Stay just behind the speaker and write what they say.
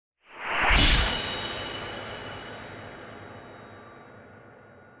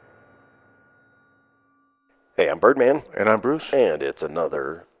Hey, I'm Birdman, And I'm Bruce. and it's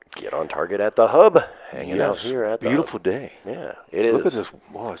another Get on Target at the Hub, hanging out Yes, here at the Hub. beautiful day. Yeah, it Look at is. this.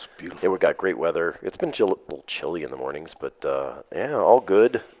 Wow, it's Yeah, beautiful. we've got great weather. It's been a little chilly in the mornings, but yeah, all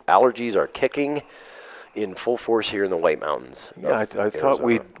good. Allergies are kicking in full force here in the White Mountains Yeah, of I thought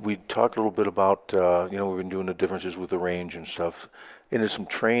Arizona. we'd talk a little bit about we've been doing the differences with the range and stuff, into some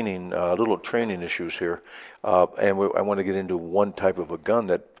training, little training issues here, I want to get into one type of a gun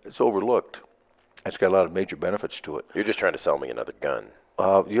that is overlooked. It's got a lot of major benefits to it. You're just trying to sell me another gun.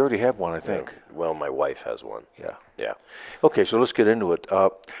 You already have one, I Yeah. think. Well, my wife has one. Yeah. Yeah. Okay, so let's get into it.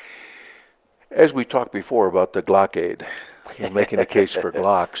 As we talked before about the Glockade, making a case for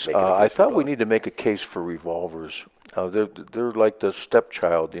Glocks, Making a I case for thought we Glock. need to make a case for revolvers. They're like the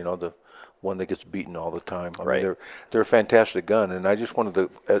stepchild, the one that gets beaten all the time. I Right. mean, they're a fantastic gun, and I just wanted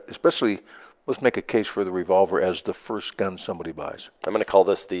to, especially, let's make a case for the revolver as the first gun somebody buys. I'm going to call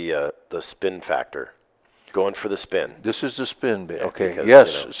this the spin factor. Going for the spin. This is the spin bit. Yeah, Okay. because,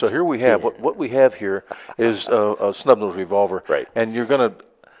 Yes. So here we have spin. what we have here is a snub-nose revolver, Right. and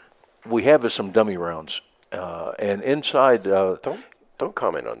we have is some dummy rounds, and inside. Don't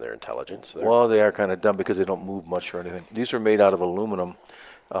comment on their intelligence. Well, they are kind of dumb because they don't move much or anything. These are made out of aluminum.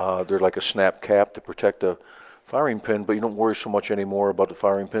 They're like a snap cap to protect the firing pin, but you don't worry so much anymore about the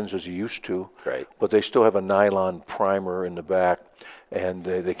firing pins as you used to. Right. But they still have a nylon primer in the back, and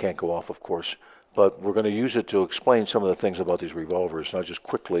they can't go off, of course. But we're going to use it to explain some of the things about these revolvers. And I'll just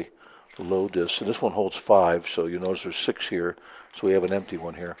quickly load this. And this one holds 5, so you notice there's 6 here. So we have an empty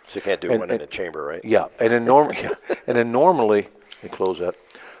one here. So you can't do one in a chamber, right? Yeah, and then normally, let me close that.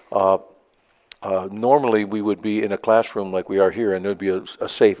 Normally, we would be in a classroom like we are here, and there'd be a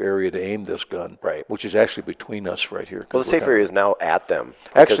safe area to aim this gun, Right. which is actually between us right here. Well, the safe area is now at them.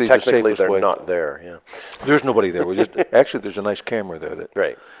 Actually, because the technically safest they're way. not there. Yeah. There's nobody there. Actually, there's a nice camera there.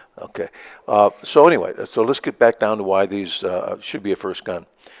 Right. Okay. So anyway, so let's get back down to why these should be a first gun.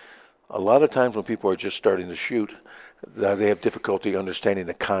 A lot of times when people are just starting to shoot, they have difficulty understanding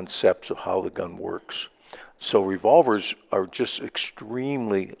the concepts of how the gun works. So revolvers are just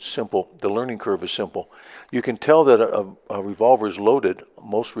extremely simple. The learning curve is simple. You can tell that a revolver is loaded,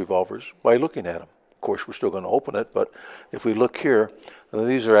 most revolvers, by looking at them. Of course, we're still going to open it, but if we look here,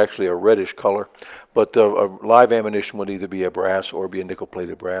 these are actually a reddish color, but a live ammunition would either be a brass or be a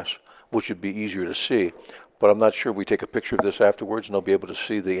nickel-plated brass, which would be easier to see. But I'm not sure if we take a picture of this afterwards and they'll be able to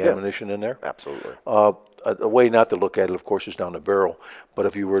see the ammunition in there. Absolutely. A way not to look at it, of course, is down the barrel. But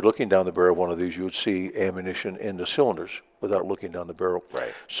if you were looking down the barrel of one of these, you would see ammunition in the cylinders without looking down the barrel.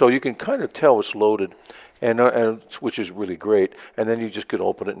 Right. So you can kind of tell it's loaded, and which is really great. And then you just could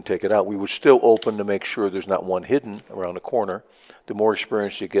open it and take it out. We would still open to make sure there's not one hidden around the corner. The more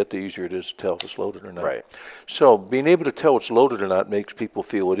experience you get, the easier it is to tell if it's loaded or not. Right. So being able to tell it's loaded or not makes people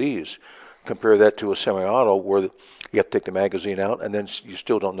feel at ease. Compare that to a semi-auto where you have to take the magazine out, and then you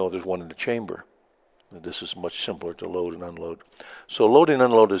still don't know there's one in the chamber. This is much simpler to load and unload. So load and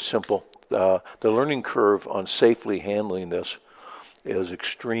unload is simple. The learning curve on safely handling this is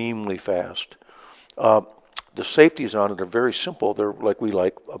extremely fast. The safeties on it are very simple. They're like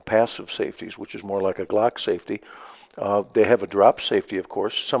passive safeties, which is more like a Glock safety. They have a drop safety, of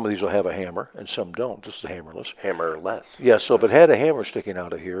course. Some of these will have a hammer, and some don't. This is hammerless. Hammerless. Yeah, so if it had a hammer sticking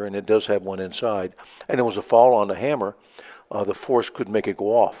out of here, and it does have one inside, and it was a fall on the hammer, the force could make it go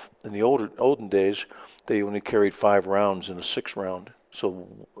off. In the olden days, they only carried 5 rounds in a 6-round. So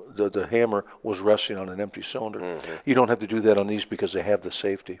the hammer was resting on an empty cylinder. Mm-hmm. You don't have to do that on these because they have the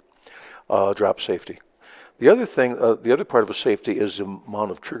safety, drop safety. The other thing, the other part of a safety is the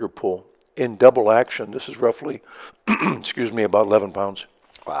amount of trigger pull. In double action, this is roughly, excuse me, about 11 pounds.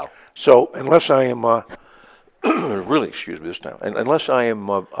 Wow. So unless I am, really, excuse me this time, and unless I am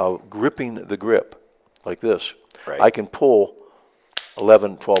gripping the grip like this, Right. I can pull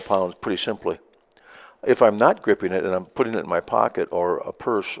 11, 12 pounds pretty simply. If I'm not gripping it and I'm putting it in my pocket or a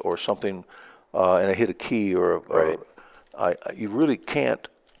purse or something, and I hit a key Right. you really can't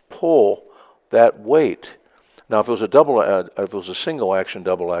pull that weight. Now, if it was a single action,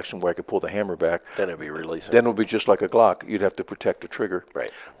 double action where I could pull the hammer back, Then it'd be releasing. then it would be just like a Glock. You'd have to protect the trigger. Right.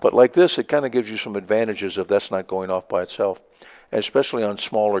 But like this, it kind of gives you some advantages if that's not going off by itself, and especially on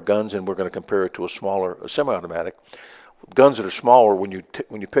smaller guns. And we're going to compare it to a semi-automatic. Guns that are smaller, when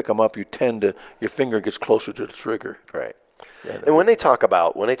you pick them up, your finger gets closer to the trigger. Right. And when they talk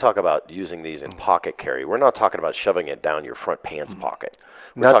about using these in pocket carry, we're not talking about shoving it down your front pants pocket.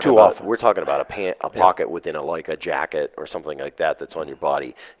 Not too often. We're talking about a pocket within like a jacket or something like that that's on your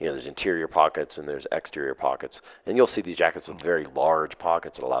body. There's interior pockets and there's exterior pockets, and you'll see these jackets with very large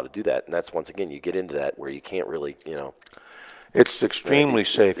pockets that allow to do that. And that's once again you get into that where you can't really It's extremely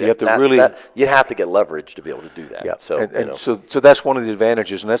safe. You have to you have to get leverage to be able to do that. Yeah, So, so that's one of the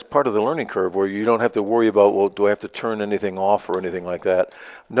advantages, and that's part of the learning curve where you don't have to worry about, well, do I have to turn anything off or anything like that?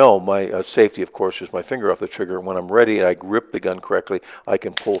 No, my safety, of course, is my finger off the trigger. When I'm ready and I grip the gun correctly, I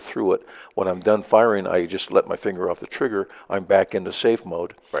can pull through it. When I'm done firing, I just let my finger off the trigger. I'm back into safe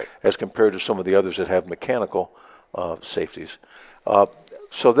mode, right, as compared to some of the others that have mechanical safeties.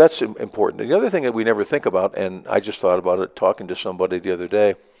 So that's important. The other thing that we never think about, and I just thought about it talking to somebody the other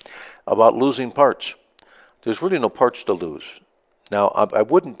day, about losing parts. There's really no parts to lose. Now, I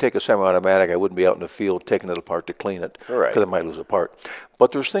wouldn't take a semi-automatic. I wouldn't be out in the field taking it apart to clean it, because I might lose a part.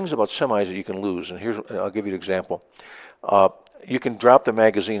 But there's things about semis that you can lose, and I'll give you an example. You can drop the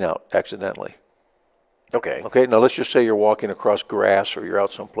magazine out accidentally. Okay. Okay, now let's just say you're walking across grass or you're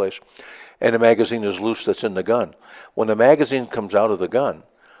out someplace, and the magazine is loose that's in the gun. When the magazine comes out of the gun,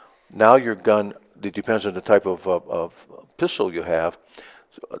 now your gun, it depends on the type of pistol you have.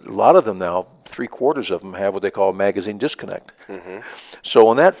 A lot of them now, 3/4 of them have what they call a magazine disconnect. Mm-hmm. So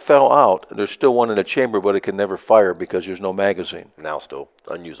when that fell out, there's still one in the chamber, but it can never fire because there's no magazine. Now still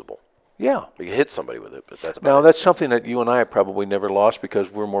unusable. Yeah. You can hit somebody with it, but that's about Now, it. that's something that you and I probably never lost because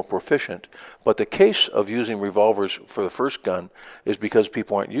we're more proficient. But the case of using revolvers for the first gun is because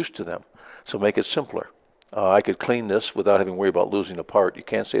people aren't used to them. So make it simpler. I could clean this without having to worry about losing a part. You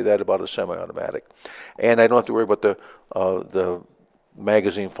can't say that about a semi-automatic. And I don't have to worry about the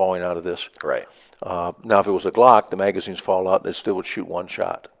magazine falling out of this. Right. Now, if it was a Glock, the magazines fall out and it still would shoot one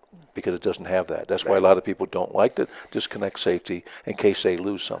shot because it doesn't have that. That's why a lot of people don't like the disconnect safety in case they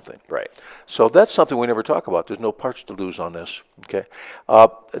lose something. Right. So that's something we never talk about. There's no parts to lose on this. Okay.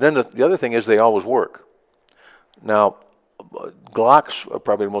 Then the other thing is they always work. Now, Glocks are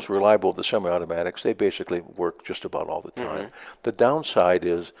probably the most reliable of the semi-automatics. They basically work just about all the time. Mm-hmm. The downside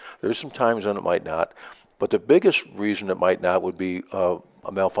is there's some times when it might not, but the biggest reason it might not would be a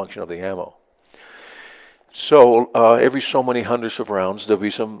malfunction of the ammo. So every so many hundreds of rounds, there'll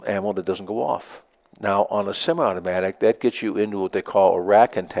be some ammo that doesn't go off. Now, on a semi-automatic, that gets you into what they call a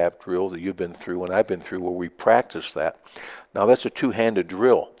rack and tap drill that you've been through and I've been through where we practice that. Now, that's a two-handed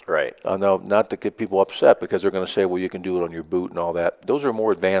drill. Right. Now, not to get people upset because they're going to say, well, you can do it on your boot and all that. Those are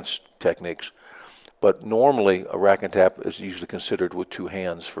more advanced techniques. But normally, a rack and tap is usually considered with two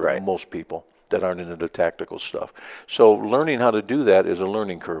hands for most people that aren't into the tactical stuff. So learning how to do that is a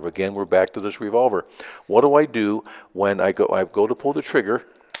learning curve. Again, we're back to this revolver. What do I do when I go to pull the trigger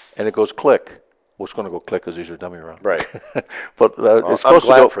and it goes click? Well, it's going to go click because these are dummy rounds. Right. But it's supposed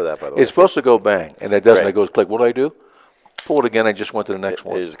to go for that, by the way. It's supposed to go bang, and it doesn't. It goes click. What do I do? Pull it again. I just went to the next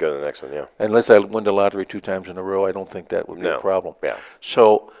one. You just go to the next one, yeah. Unless I win the lottery 2 times in a row, I don't think that would be a problem. Yeah.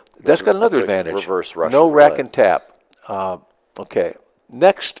 So that's got another advantage. Reverse Russian no rack roulette. and tap. Okay.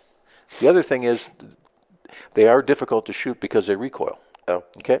 Next, the other thing is they are difficult to shoot because they recoil. Oh.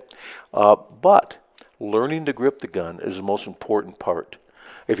 Okay. But learning to grip the gun is the most important part.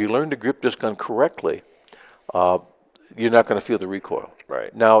 If you learn to grip this gun correctly, you're not going to feel the recoil.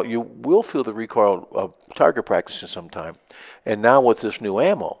 Right. Now, you will feel the recoil of target practicing sometime. And now with this new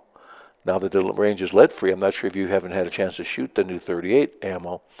ammo, now that the range is lead-free, I'm not sure if you haven't had a chance to shoot the new 38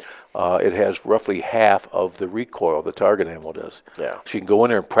 ammo. It has roughly half of the recoil the target ammo does. Yeah. So you can go in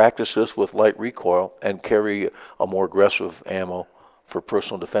there and practice this with light recoil and carry a more aggressive ammo for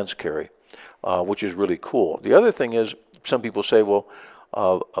personal defense carry, which is really cool. The other thing is some people say, well,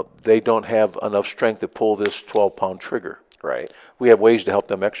 they don't have enough strength to pull this 12-pound trigger. Right. We have ways to help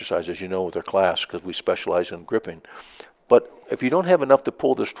them exercise, as you know, with their class because we specialize in gripping. But if you don't have enough to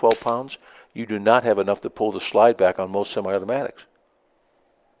pull this 12 pounds, you do not have enough to pull the slide back on most semi-automatics.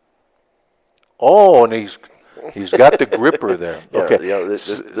 Oh, and he's got the gripper there. Okay. This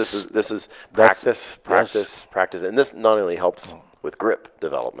is practice, practice. And this not only helps with grip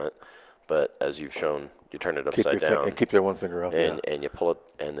development, but as you've shown, you turn it upside down. And keep that one finger off. And you pull it,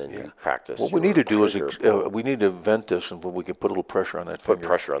 and then you practice. What we need to do is we need to vent this, and we can put a little pressure on that finger. Put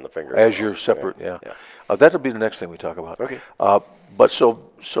pressure on the finger. As you're separate, that'll be the next thing we talk about. Okay. But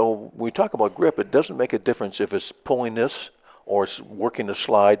so when we talk about grip, it doesn't make a difference if it's pulling this or it's working the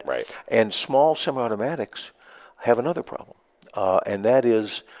slide. Right. And small semi-automatics have another problem, and that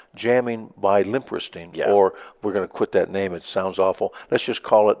is jamming by limp wristing, or we're going to quit that name. It sounds awful. Let's just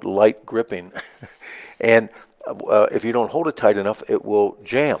call it light gripping. And if you don't hold it tight enough, it will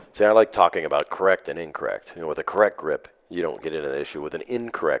jam. See, I like talking about correct and incorrect. With a correct grip, you don't get into the issue. With an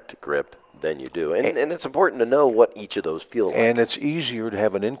incorrect grip, then you do. And it's important to know what each of those feel like. And it's easier to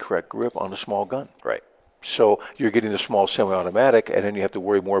have an incorrect grip on a small gun. Right. So you're getting a small semi-automatic, and then you have to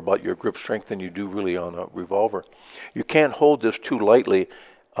worry more about your grip strength than you do really on a revolver. You can't hold this too lightly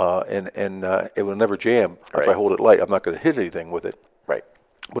and it will never jam. If I Right. hold it light, I'm not going to hit anything with it, Right.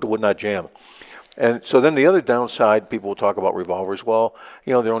 but it would not jam. And so then the other downside, people will talk about revolvers. Well,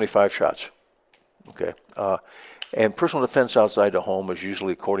 they're only 5 shots. Okay. And personal defense outside the home is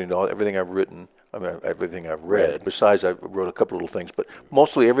usually, according to everything I've written, I mean, everything I've read. Besides, I wrote a couple little things, but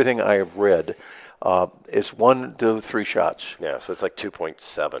mostly everything I have read is 1 to 3 shots. Yeah, so it's like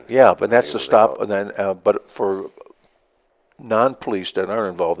 2.7. Yeah, but that's the stop. And then, but for non-police that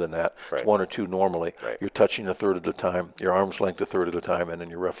aren't involved in that, it's 1 or 2 normally. Right. You're touching a third of the time, your arm's length a third of the time, and then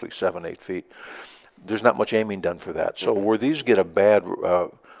you're roughly 7, 8 feet. There's not much aiming done for that. So where these get a bad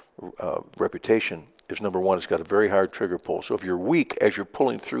reputation is, number one, it's got a very hard trigger pull. So if you're weak as you're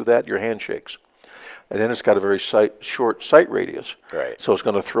pulling through that, your hand shakes. And then it's got a very short sight radius. Right. So it's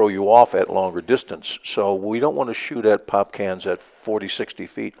going to throw you off at longer distance. So we don't want to shoot at pop cans at 40, 60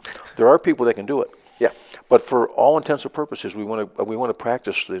 feet. There are people that can do it. Yeah. But for all intents and purposes, we want to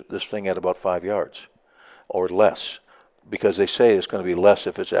practice this thing at about 5 yards or less, because they say it's going to be less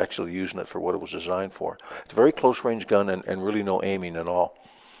if it's actually using it for what it was designed for. It's a very close range gun and really no aiming at all.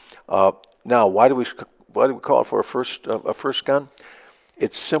 Now, why do we call it for a first gun?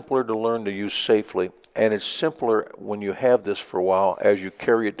 It's simpler to learn to use safely, and it's simpler when you have this for a while as you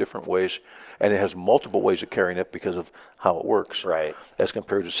carry it different ways, and it has multiple ways of carrying it because of how it works. Right. As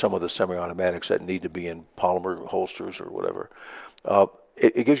compared to some of the semi-automatics that need to be in polymer holsters or whatever.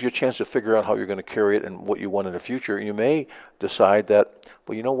 It gives you a chance to figure out how you're going to carry it and what you want in the future. You may decide that,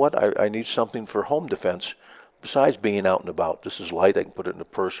 well, you know what, I need something for home defense besides being out and about. This is light, I can put it in a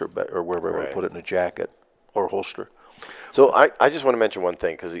purse or wherever I want to put it in a jacket or holster. So I just want to mention one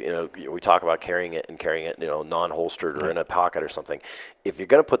thing, because we talk about carrying it non-holstered or in a pocket or something. If you're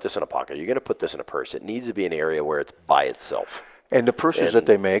going to put this in a pocket, you're going to put this in a purse, it needs to be an area where it's by itself. And the purses that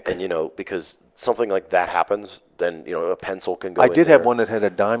they make, and because something like that happens, then a pencil can go. I in did there. have one that had a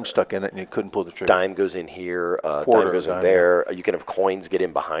dime stuck in it, and you couldn't pull the trigger. Dime goes in here, dime Quarter goes in dime, there. You can have coins get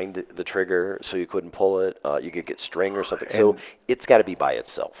in behind the trigger, so you couldn't pull it. You could get string or something. So it's got to be by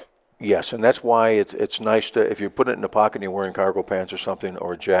itself. Yes, and that's why it's nice to, if you put it in the pocket and you're wearing cargo pants or something,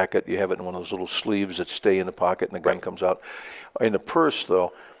 or a jacket, you have it in one of those little sleeves that stay in the pocket and the gun comes out. In the purse,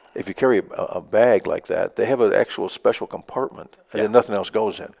 though, if you carry a bag like that, they have an actual special compartment, and then nothing else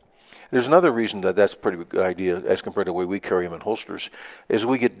goes in. There's another reason that's a pretty good idea as compared to the way we carry them in holsters, is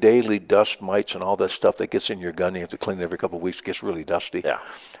we get daily dust mites and all that stuff that gets in your gun. You have to clean it every couple of weeks. It gets really dusty.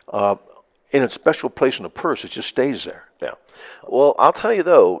 Yeah. In a special place in a purse, it just stays there. Yeah. Well, I'll tell you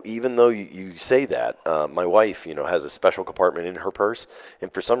though, even though you say that, my wife, has a special compartment in her purse,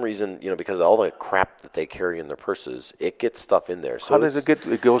 and for some reason, because of all the crap that they carry in their purses, it gets stuff in there. So how does it get?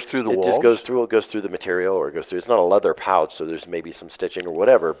 It goes through the walls? It just goes through. It goes through the material, or it goes through. It's not a leather pouch, so there's maybe some stitching or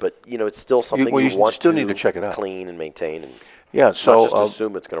whatever. But it's still something you want still to need to check it out, clean and maintain, and yeah. So not just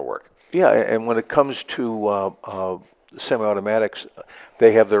assume it's going to work. Yeah, and when it comes to semi-automatics,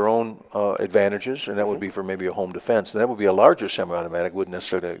 they have their own advantages, and that would be for maybe a home defense. And that would be a larger semi-automatic, wouldn't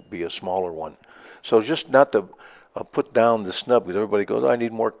necessarily be a smaller one. So just not to put down the snub, because everybody goes, I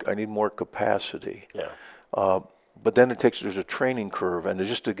need more capacity. Yeah. But then there's a training curve, and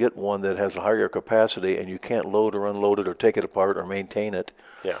just to get one that has a higher capacity, and you can't load or unload it or take it apart or maintain it,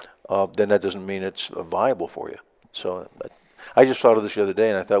 then that doesn't mean it's viable for you. So I just thought of this the other day,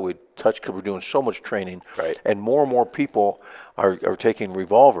 and I thought we'd touch, because we're doing so much training, and more people are taking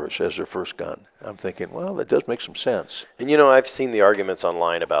revolvers as their first gun. I'm thinking, well, that does make some sense. And I've seen the arguments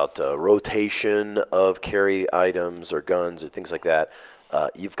online about rotation of carry items or guns or things like that.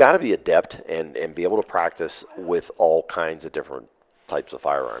 You've got to be adept and be able to practice with all kinds of different types of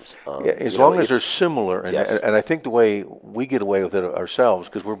firearms. Yeah, as long as they're similar, and I think the way we get away with it ourselves,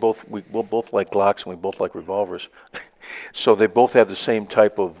 because we both like Glocks and we both like revolvers, so they both have the same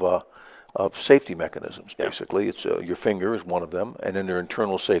type of safety mechanisms. Basically, it's your finger is one of them, and then their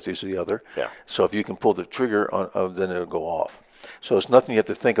internal safety is the other. Yeah. So if you can pull the trigger, then it'll go off. So it's nothing you have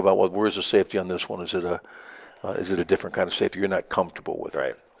to think about. Well, where's the safety on this one? Is it a different kind of safety you're not comfortable with?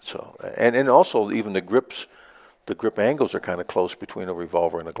 Right. So and also even the grips. The grip angles are kind of close between a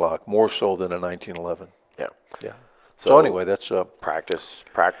revolver and a Glock, more so than a 1911. Yeah. Yeah. So anyway, that's practice.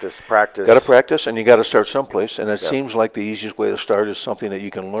 Got to practice, and you got to start someplace. And it seems like the easiest way to start is something that you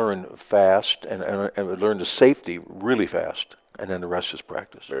can learn fast and learn the safety really fast, and then the rest is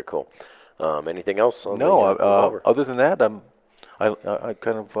practice. Very cool. Anything else? On no. the revolver? Other than that, I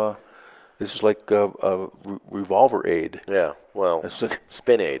kind of this is like a revolver aid. Yeah. Well,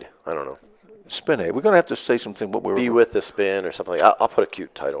 spin aid. I don't know. Spin aid. We're going to have to say something. What be with the spin or something. I'll put a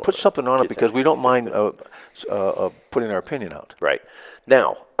cute title. Put something on it because we don't mind putting our opinion out. Right.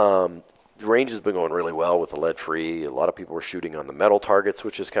 Now, the range has been going really well with the lead-free. A lot of people were shooting on the metal targets,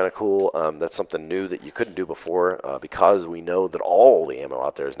 which is kind of cool. That's something new that you couldn't do before because we know that all the ammo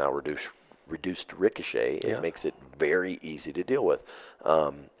out there is now reduced ricochet. It makes it very easy to deal with.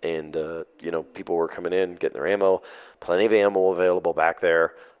 People were coming in, getting their ammo. Plenty of ammo available back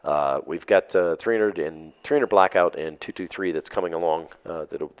there. We've got 300 Blackout and 223 that's coming along.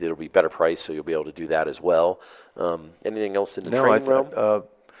 That'll be better price, so you'll be able to do that as well. Anything else in the training realm?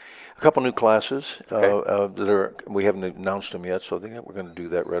 A couple new classes we haven't announced them yet, so I think that we're going to do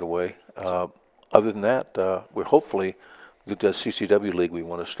that right away. Other than that, we're hopefully the CCW league we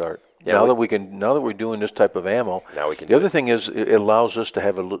want to start. Yeah, now that we're doing this type of ammo, now we can. The other thing is it allows us to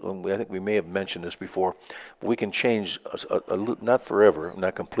have I think we may have mentioned this before. We can change not forever,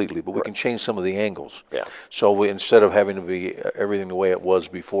 not completely, but we can change some of the angles. Yeah. So instead of having to be everything the way it was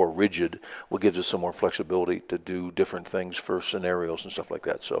before, rigid, what gives us some more flexibility to do different things for scenarios and stuff like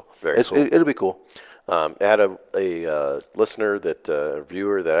that. So cool. It'll be cool. I had a listener, a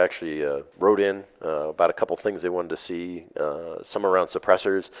viewer that actually wrote in about a couple things they wanted to see, some around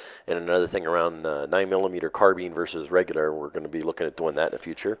suppressors and another thing around 9mm carbine versus regular. We're going to be looking at doing that in the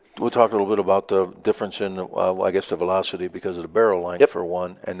future. We'll talk a little bit about the difference in, I guess, the velocity because of the barrel length for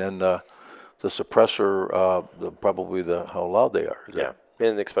one, and then the suppressor, probably how loud they are.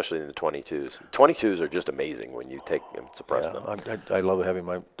 And especially in the 22s. 22s are just amazing when you take and suppress them. I love having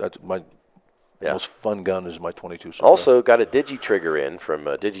my most fun gun is my 22 suppressor. Also got a Digi-Trigger in from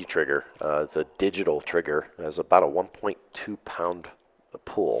Digi-Trigger. It's a digital trigger. It has about a 1.2 pound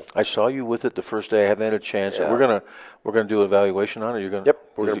pull. I saw you with it the first day. I haven't had a chance. Yeah. We're gonna do an evaluation on it. You're gonna. Yep,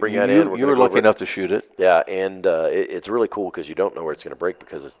 we're gonna bring that in. You were lucky enough to shoot it. Yeah, and it's really cool because you don't know where it's gonna break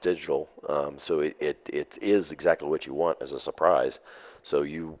because it's digital. So it is exactly what you want as a surprise. So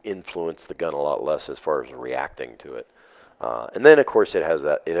you influence the gun a lot less as far as reacting to it. And then of course it has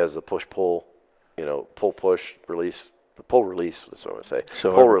the push pull. Pull, push, release, pull, release, that's what I want to say.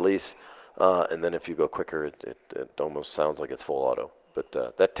 So pull, release, and then if you go quicker, it almost sounds like it's full auto.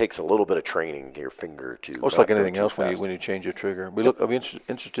 But that takes a little bit of training to your finger to. It's like anything else when you change your trigger. I'll be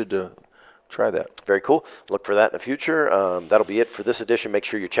interested to try that. Very cool. Look for that in the future. That'll be it for this edition. Make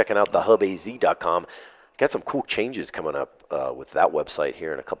sure you're checking out thehubaz.com. Got some cool changes coming up with that website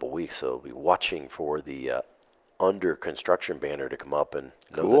here in a couple weeks, so be watching for the under construction banner to come up and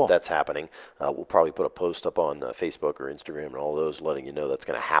know that that's happening. We'll probably put a post up on Facebook or Instagram and all those letting you know that's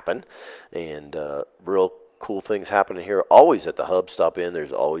going to happen. And real cool things happening here. Always at the hub, stop in.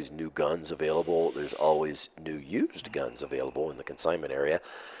 There's always new guns available. There's always new used guns available in the consignment area.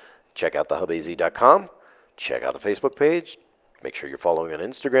 Check out thehubaz.com. Check out the Facebook page. Make sure you're following on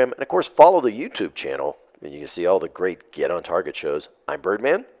Instagram. And, of course, follow the YouTube channel. And you can see all the great Get on Target shows. I'm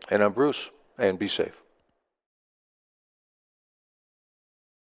Birdman. And I'm Bruce. And be safe.